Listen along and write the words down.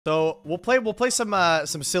So we'll play some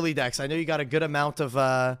silly decks. I know you got a good amount of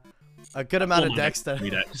decks that.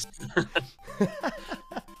 Decks.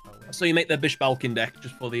 So you make the Bish Balkan deck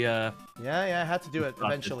just for the. Yeah, I had to do it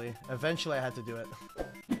eventually. Eventually, I had to do it.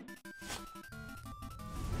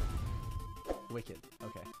 Wicked.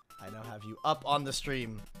 Okay, I now have you up on the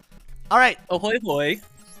stream. All right. Oh hoy hoy.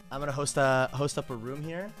 I'm gonna host up a room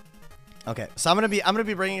here. Okay, so I'm gonna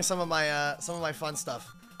be bringing some of my fun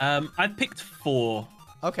stuff. I've picked 4.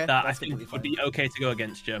 Okay, that I think would be okay to go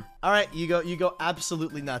against you. All right, you go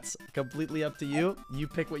absolutely nuts. Completely up to you. You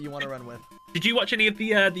pick what you want to run with. Did you watch any of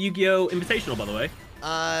the Yu-Gi-Oh Invitational, by the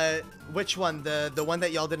way? Which one? The one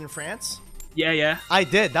that y'all did in France? Yeah. I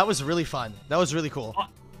did. That was really fun. That was really cool.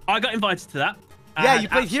 I got invited to that. Yeah, you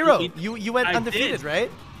played Hero. You went undefeated,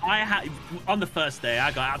 right? I had on the first day.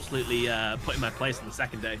 I got absolutely put in my place on the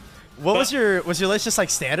second day. Was your list just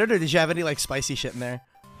like standard, or did you have any like spicy shit in there?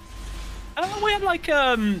 We had like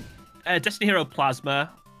Destiny Hero Plasma,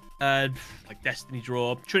 like Destiny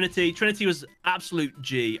Draw, Trinity. Trinity was absolute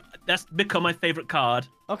G. That's become my favorite card.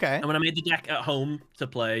 Okay. And when I made the deck at home to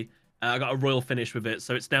play, I got a royal finish with it,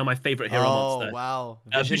 so it's now my favorite hero monster. Oh wow!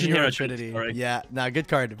 Vision Hero Trinity. Sorry. Yeah, nah, good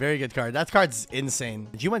card. Very good card. That card's insane.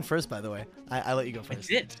 You went first, by the way. I let you go first.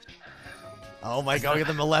 I did. Oh my god! Look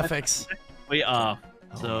at the Malefics. We are.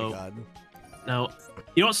 Oh so my god. now,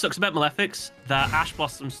 you know what sucks about Malefics? That Ash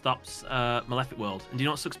Blossom stops Malefic World. And do you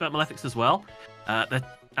know what sucks about Malefics as well? They're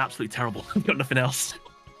absolutely terrible. I've got nothing else.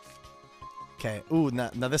 Okay. Ooh, now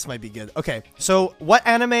this might be good. Okay. So, what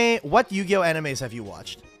Yu-Gi-Oh animes have you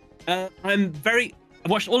watched? I've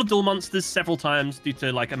watched all of Duel Monsters several times due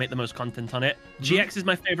to like I make the most content on it. GX is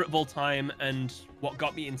my favorite of all time, and what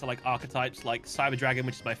got me into like archetypes like Cyber Dragon,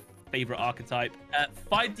 which is my favorite archetype.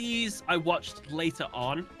 5Ds I watched later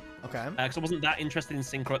on. Okay. Because I wasn't that interested in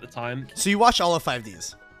Synchro at the time. So you watched all of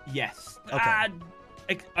 5Ds? Yes. Okay.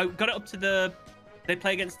 I got it up to they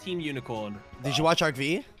play against Team Unicorn. Did you watch Arc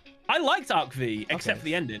V? I liked Arc V, except for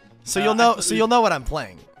the ending. So you'll know. So you'll know what I'm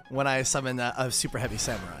playing when I summon a super heavy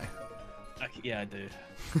samurai. Yeah, I do.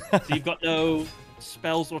 So you've got no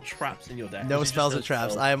spells or traps in your deck. No spells or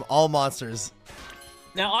traps. I am all monsters.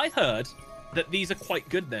 Now I heard that these are quite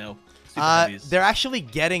good now. They're actually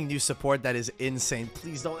getting new support that is insane.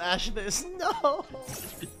 Please don't ash this. No.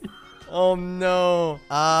 Oh no.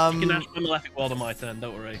 You can ash my Malefic World on my turn.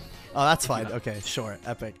 Don't worry. Oh, that's fine. Okay, sure.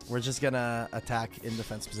 Epic. We're just gonna attack in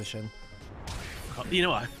defense position. You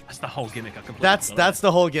know what? That's the whole gimmick. I completely that's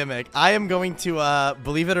the whole gimmick. I am going to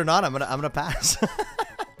believe it or not, I'm gonna pass.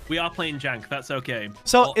 We are playing Jank. That's okay.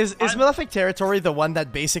 So well, is Malefic Territory the one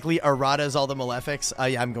that basically erratas all the Malefics?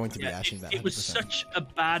 Yeah, I'm going to be ashing that. 100%. It was such a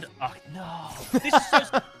bad. Oh, no. This is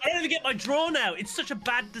I don't even get my draw now. It's such a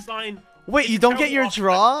bad design. Wait, you don't get your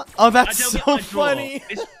draw? Oh, that's so funny.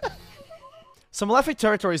 So Malefic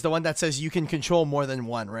Territory is the one that says you can control more than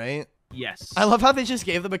one, right? Yes. I love how they just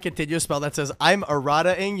gave them a continuous spell that says, I'm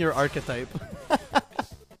errata-ing your archetype.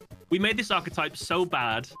 We made this archetype so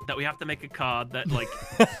bad that we have to make a card that, like,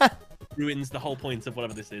 ruins the whole point of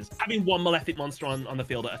whatever this is. Having one Malefic monster on the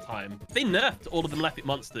field at a time. They nerfed all of the Malefic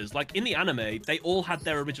monsters. Like, in the anime, they all had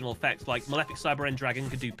their original effects. Like, Malefic Cyber End Dragon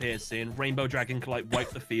could do piercing. Rainbow Dragon could, like, wipe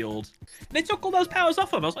the field. They took all those powers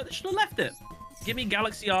off them. I was like, they should have left it. Give me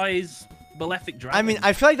Galaxy Eyes, Malefic Dragon. I mean,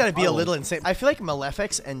 I feel like that'd be a little insane. I feel like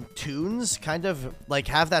Malefics and Toons kind of, like,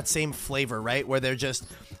 have that same flavor, right? Where they're just,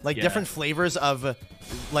 like, different flavors of,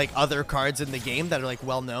 like, other cards in the game that are, like,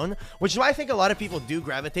 well-known. Which is why I think a lot of people do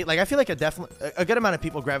gravitate. Like, I feel like a good amount of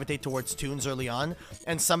people gravitate towards Toons early on.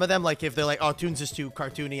 And some of them, like, if they're like, oh, Toons is too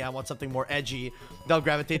cartoony, I want something more edgy, they'll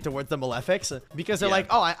gravitate towards the Malefics. Because they're like,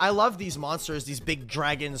 oh, I love these monsters, these big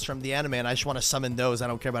dragons from the anime, and I just want to summon those. I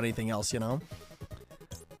don't care about anything else, you know?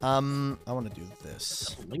 I want to do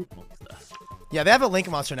this. Link monster. Yeah, they have a Link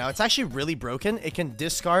monster now. It's actually really broken. It can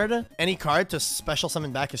discard any card to special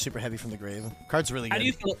summon back a super heavy from the grave. Card's really good.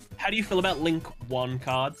 How do you feel about Link 1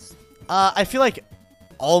 cards? I feel like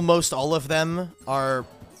almost all of them are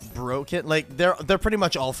broken. Like they're pretty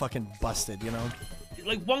much all fucking busted, you know?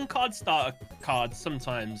 Like 1 card starter cards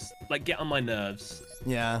sometimes like get on my nerves.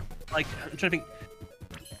 Yeah. Like I'm trying to think.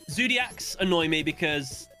 Zodiacs annoy me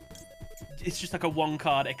because it's just like a 1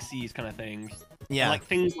 card XCs kind of thing. Yeah. And like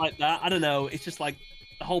things like that. I don't know. It's just like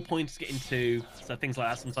the whole point is getting 2. So things like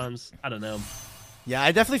that sometimes. I don't know. Yeah,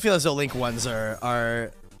 I definitely feel as though Link 1s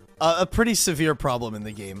are a pretty severe problem in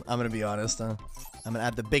the game. I'm going to be honest. I'm going to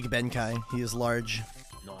add the Big Benkai. He is large.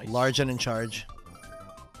 Nice. Large and in charge.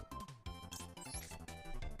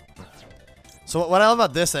 So what I love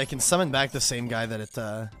about this, I can summon back the same guy that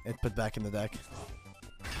it put back in the deck.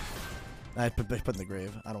 I put in the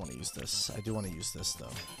grave. I don't want to use this. I do want to use this though,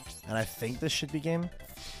 and I think this should be game.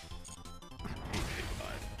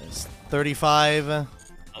 It's 35.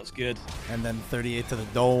 That's good. And then 38 to the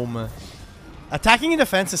dome. Attacking in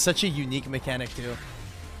defense is such a unique mechanic too.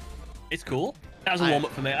 It's cool. That was a warm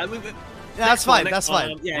up for me. Yeah, that's fine. That's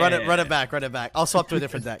fine. Yeah, run it back. Run it back. I'll swap to a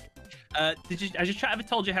different deck. Has your chat ever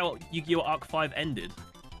told you how Yu-Gi-Oh! Arc 5 ended?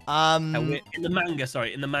 In the manga,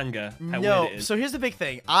 sorry, in the manga. No, so here's the big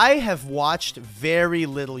thing. I have watched very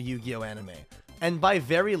little Yu-Gi-Oh! Anime. And by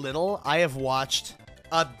very little, I have watched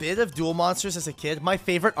a bit of Duel Monsters as a kid. My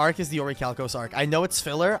favorite arc is the Orichalcos arc. I know it's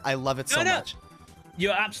filler. I love it so much.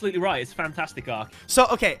 You're absolutely right. It's a fantastic arc. So,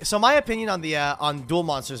 okay. So my opinion on the on Duel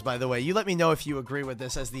Monsters, by the way, you let me know if you agree with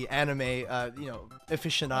this as the anime,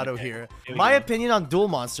 aficionado here. My opinion on Duel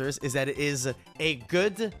Monsters is that it is a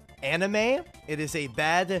good anime. It is a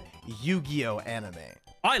bad Yu-Gi-Oh! Anime.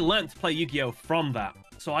 I learned to play Yu-Gi-Oh! From that.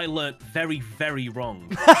 So I learned very, very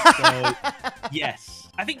wrong. So, yes.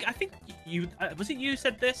 I think you was it you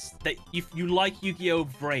said this, that if you like Yu-Gi-Oh!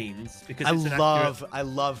 Vrains because I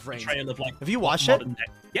love Vrains. Of, like, have you watched it?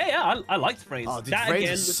 Yeah, I liked Vrains. Oh, dude,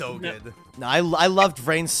 Vrains is so good. No, I loved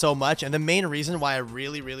Vrains so much, and the main reason why I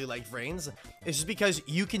really liked Vrains is just because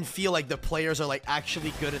you can feel like the players are like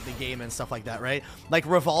actually good at the game and stuff like that, right? Like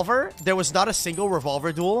Revolver, there was not a single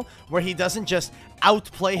Revolver duel where he doesn't just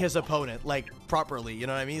outplay his opponent like properly. You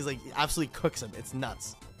know what I mean? He's like absolutely cooks him. It's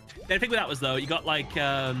nuts. The thing with that was though, you got like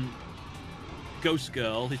Ghost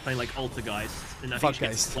Girl who's playing like Altergeist, and I think she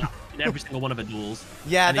gets slapped in every single one of her duels.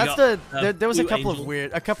 Yeah, and that's there was a couple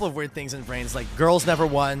of weird things in Vrains, like girls never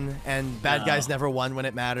won and bad guys never won when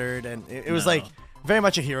it mattered, and it was like very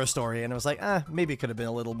much a hero story, and it was like, maybe it could have been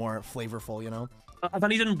a little more flavorful, you know? I've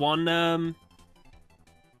only done one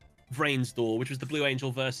Vrains duel, which was the Blue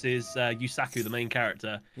Angel versus Yusaku, the main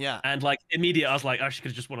character. Yeah. And like immediately I was like, oh, she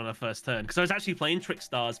could have just won on her first turn, because I was actually playing Trick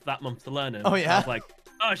Stars for that month to learn him. Oh yeah. I was like,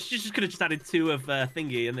 oh, she just could have just added 2 of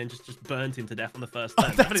Thingy and then just burnt him to death on the first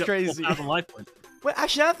turn. That's crazy. 4,000 life points. Well,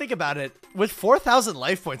 actually, now that I think about it, with 4,000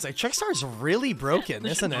 life points, like Trickstar's really broken,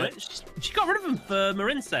 isn't it? She got rid of him for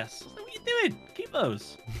Marincess. What are you doing? Keep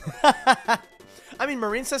those. I mean,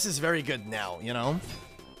 Marincess is very good now, you know?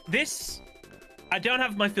 I don't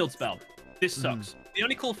have my field spell. This sucks. The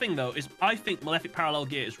only cool thing, though, is I think Malefic Parallel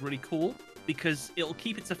Gear is really cool because it'll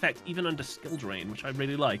keep its effect even under skill drain, which I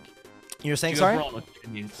really like. You're saying sorry?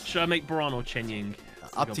 Should I make Baron or Chen Ying?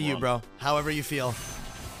 Up to you, bro. However you feel.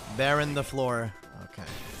 Baron the floor. Okay.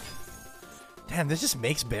 Damn, this just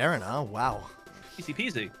makes Baron, huh? Wow. Easy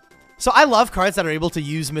peasy. So I love cards that are able to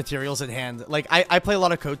use materials at hand. Like, I play a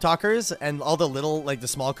lot of Code Talkers, and all the little, like, the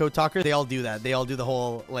small Code Talkers, they all do that. They all do the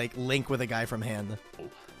whole, like, link with a guy from hand.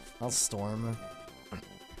 I'll Storm.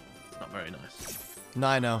 It's not very nice. No,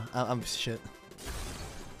 I know. I'm shit.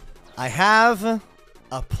 I have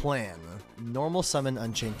a plan. Normal summon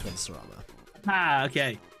Unchained Twin Sarama. Ah,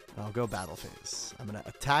 okay. I'll go battle phase. I'm gonna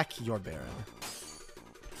attack your Baron.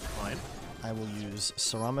 Fine. I will use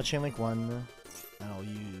Sarama Chainlink 1. I'll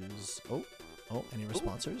use... Oh, any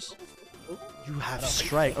responsors? You have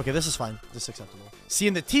strike. Okay, this is fine. This is acceptable. See,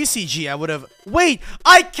 in the TCG, I would have... Wait!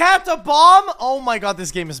 I capped a bomb? Oh my god,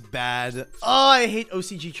 this game is bad. Oh, I hate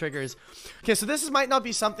OCG triggers. Okay, so this might not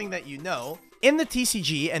be something that you know. In the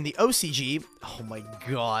TCG and the OCG... Oh my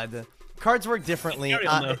god. Cards work differently.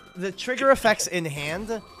 The trigger effects in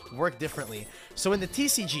hand work differently. So in the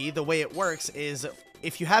TCG, the way it works is...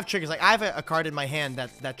 If you have triggers, like I have a card in my hand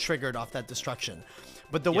that triggered off that destruction.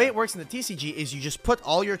 But the way it works in the TCG is you just put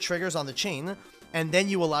all your triggers on the chain, and then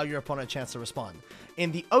you allow your opponent a chance to respond.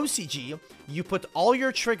 In the OCG, you put all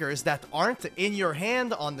your triggers that aren't in your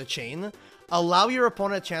hand on the chain, allow your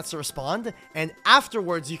opponent a chance to respond, and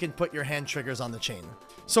afterwards you can put your hand triggers on the chain.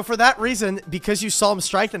 So for that reason, because you Solemn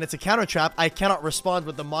Strike and it's a counter trap, I cannot respond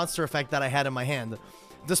with the monster effect that I had in my hand.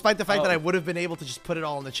 Despite the fact that I would have been able to just put it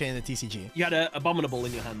all on the chain in the TCG. You had an Abominable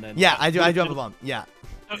in your hand then? Yeah, I do have a bomb. Yeah.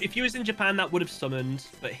 So if you was in Japan, that would have summoned,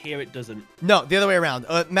 but here it doesn't. No, the other way around.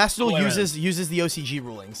 Master Duel uses the OCG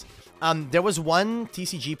rulings. There was one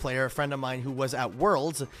TCG player, a friend of mine, who was at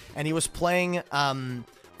Worlds, and he was playing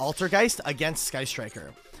Altergeist against Sky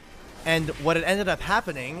Striker. And what had ended up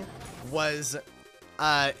happening was...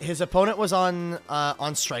 his opponent was on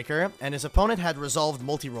Striker, and his opponent had resolved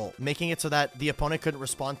multi-roll, making it so that the opponent couldn't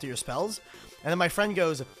respond to your spells. And then my friend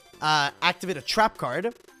goes, activate a trap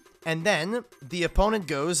card, and then the opponent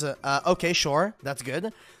goes, okay, sure, that's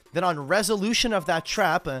good. Then on resolution of that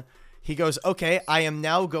trap, he goes, okay, I am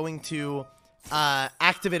now going to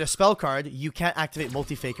activate a spell card. You can't activate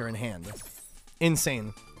Multi-Faker in hand.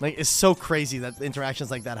 Insane. Like, it's so crazy that interactions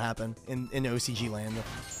like that happen in OCG land.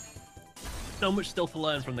 So much still to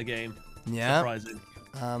learn from the game. Yeah. Surprising.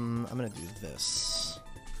 I'm gonna do this.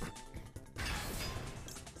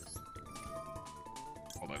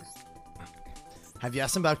 Hold on. Have you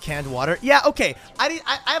asked him about canned water? Yeah, okay. I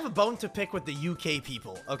have a bone to pick with the UK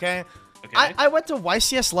people, okay? Okay. I went to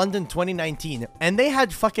YCS London 2019, and they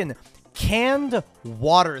had fucking canned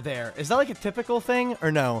water there. Is that like a typical thing,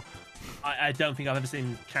 or no? I don't think I've ever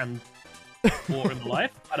seen canned water in my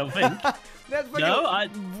life. I don't think. No,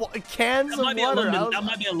 cans of water. That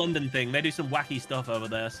might be a London thing. They do some wacky stuff over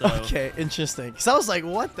there. So. Okay, interesting. So I was like,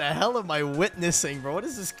 what the hell am I witnessing, bro? What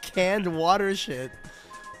is this canned water shit?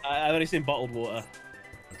 I've only seen bottled water.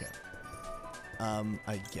 Okay.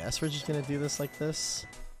 I guess we're just gonna do this like this.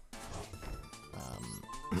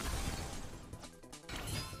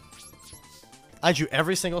 I drew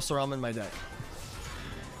every single Saram in my deck.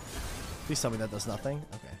 Please tell me that does nothing.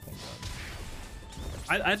 Okay, thank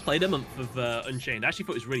God. I played a month of Unchained. I actually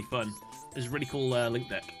thought it was really fun. It was a really cool Link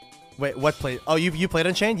deck. Wait, what play? Oh, you played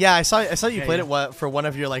Unchained? Yeah, I saw you played it for one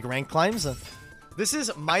of your like rank climbs. This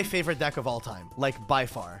is my favorite deck of all time, like by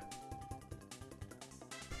far.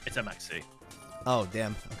 It's a Maxi. Oh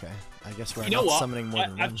damn. Okay, I guess we're you know not what? summoning more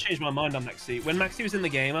than one. I've changed my mind on Maxi. When Maxi was in the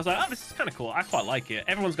game, I was like, oh, this is kind of cool. I quite like it.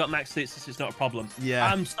 Everyone's got Maxi. It's just not a problem.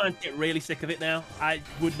 Yeah. I'm starting to get really sick of it now. I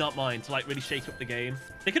would not mind to like really shake up the game.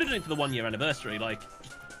 They could have done it for the 1 year anniversary, like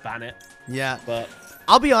just ban it. Yeah. But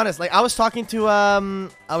I'll be honest, like I was on a podcast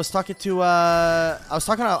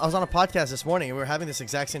this morning and we were having this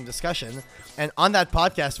exact same discussion, and on that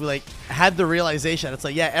podcast we like had the realization, it's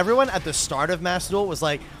like, yeah, everyone at the start of Mass Duel was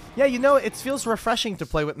like, yeah, you know, it feels refreshing to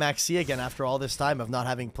play with Max C again after all this time of not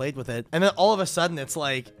having played with it. And then all of a sudden it's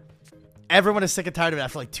like everyone is sick and tired of it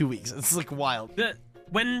after like 2 weeks. It's like wild.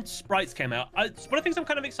 When sprites came out, one of the things I'm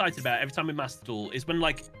kind of excited about every time we Master Duel is when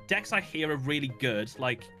like decks I hear are really good,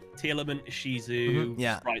 like Tearlament, Shizu,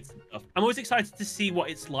 yeah, sprites and stuff. I'm always excited to see what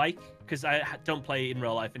it's like because I don't play in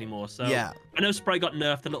real life anymore. So yeah, I know Sprite got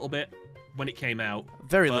nerfed a little bit when it came out.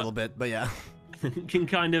 Very little bit, but yeah. can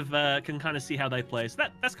kind of see how they play. So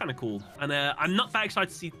that's kind of cool. And I'm not that excited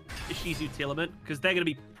to see Ishizu Tearlament because they're gonna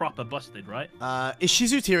be proper busted, right?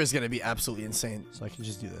 Ishizu tier is gonna be absolutely insane. So I can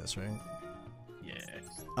just do this, right? Yeah.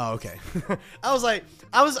 Oh, okay. I was like,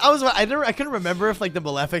 I couldn't remember if like the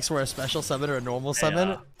Malefics were a special summon or a normal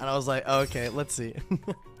summon, and I was like, oh, okay, let's see.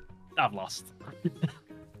 I've lost.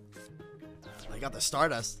 I got the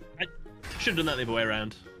Stardust. I should have done that the other way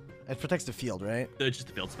around. It protects the field, right? It's just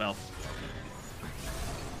a field spell.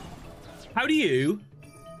 How do you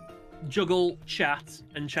juggle chat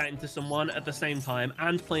and chatting to someone at the same time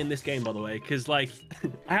and playing this game, by the way? Because like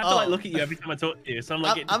I have to like look at you every time I talk to you, so I'm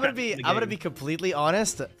like, I'm gonna be completely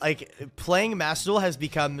honest. Like playing Master Duel has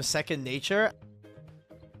become second nature.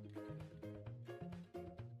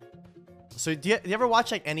 So do you ever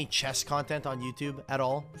watch like any chess content on YouTube at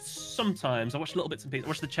all? Sometimes I watch little bits and pieces. I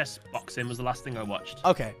watched the chess boxing was the last thing I watched.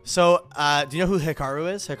 Okay, so do you know who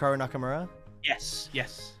Hikaru is? Hikaru Nakamura? Yes,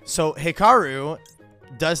 yes. So Hikaru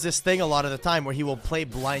does this thing a lot of the time where he will play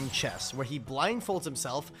blind chess, where he blindfolds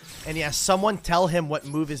himself and he has someone tell him what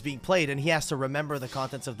move is being played, and he has to remember the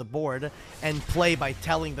contents of the board and play by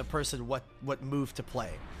telling the person what move to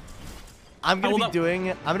play. I'm gonna be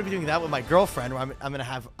doing that with my girlfriend, where I'm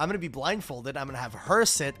gonna be blindfolded. I'm gonna have her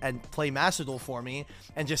sit and play Master Duel for me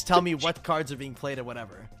and just tell me what cards are being played or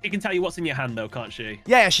whatever. She can tell you what's in your hand though, can't she?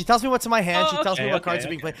 Yeah, she tells me what's in my hand. She tells me what cards are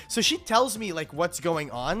being played. So she tells me like what's going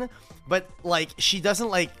on, but like she doesn't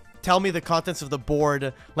like tell me the contents of the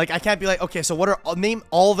board. Like I can't be like, okay, so what are name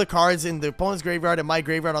all the cards in the opponent's graveyard and my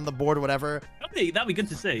graveyard on the board or whatever. That'd be good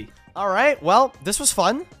to see. All right, well, this was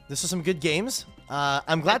fun. This was some good games.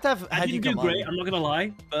 I'm glad to have had you come on. I didn't do great, I'm not gonna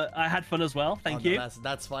lie, but I had fun as well. Thank you.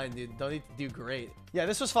 That's fine, dude. Don't need to do great. Yeah,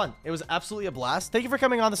 this was fun. It was absolutely a blast. Thank you for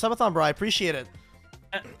coming on the subathon, bro. I appreciate it.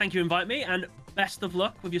 Thank you for inviting me, and best of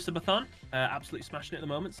luck with your subathon. Absolutely smashing it at the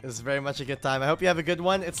moment. It was very much a good time. I hope you have a good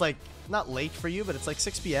one. It's like not late for you, but it's like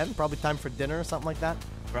 6 p.m. Probably time for dinner or something like that.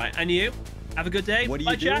 Right, and you have a good day. What do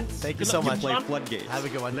you do? Thank you so much. Play Floodgates. Have a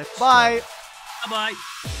good one. Bye. Bye-bye.